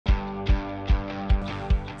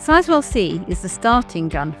Sizewell C is the starting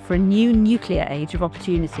gun for a new nuclear age of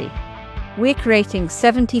opportunity. We're creating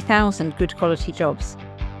 70,000 good quality jobs,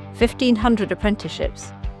 1,500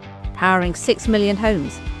 apprenticeships, powering 6 million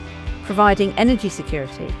homes, providing energy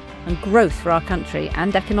security and growth for our country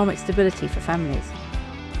and economic stability for families.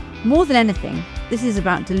 More than anything, this is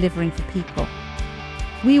about delivering for people.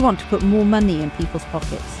 We want to put more money in people's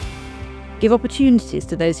pockets, give opportunities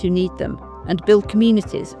to those who need them, and build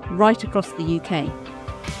communities right across the UK.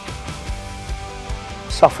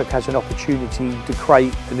 Suffolk has an opportunity to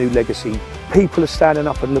create a new legacy. People are standing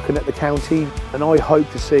up and looking at the county, and I hope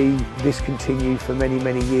to see this continue for many,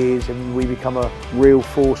 many years and we become a real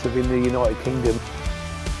force within the United Kingdom.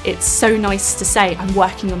 It's so nice to say I'm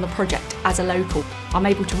working on the project as a local. I'm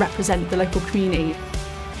able to represent the local community.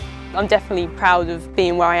 I'm definitely proud of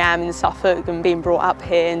being where I am in Suffolk and being brought up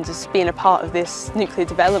here and just being a part of this nuclear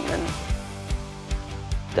development.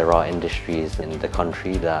 There are industries in the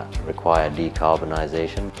country that require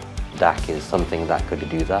decarbonisation. DAC is something that could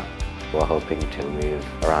do that. We're hoping to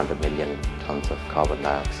move around 1 million tonnes of carbon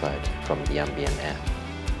dioxide from the ambient air.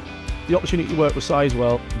 The opportunity to work with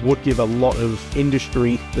Sizewell would give a lot of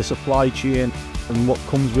industry, the supply chain and what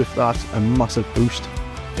comes with that a massive boost.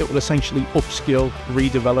 It will essentially upskill,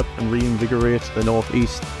 redevelop and reinvigorate the North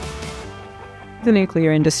East. The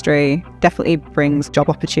nuclear industry definitely brings job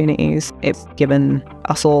opportunities. It's given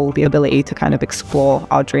us all the ability to kind of explore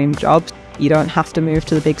our dream jobs. You don't have to move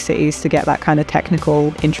to the big cities to get that kind of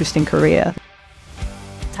technical, interesting career.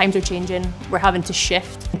 Times are changing, we're having to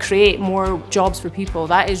shift and create more jobs for people.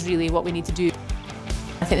 That is really what we need to do.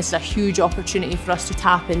 I think this is a huge opportunity for us to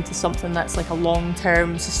tap into something that's like a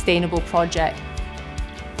long-term, sustainable project.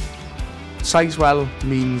 Sizewell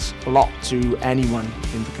means a lot to anyone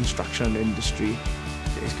in the construction industry.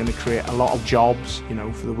 It's going to create a lot of jobs,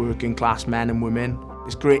 for the working class men and women.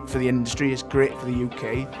 It's great for the industry, it's great for the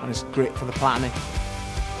UK, and it's great for the planet.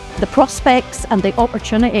 The prospects and the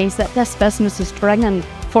opportunities that this business is bringing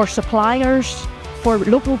for suppliers, for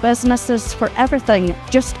local businesses, for everything,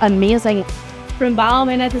 just amazing. From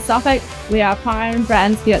Ballymena to Suffolk, we are powering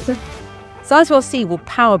Britain's future. Sizewell C will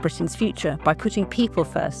power Britain's future by putting people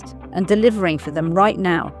first and delivering for them right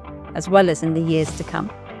now, as well as in the years to come.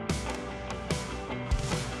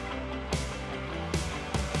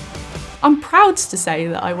 I'm proud to say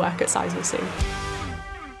that I work at Sizewell C.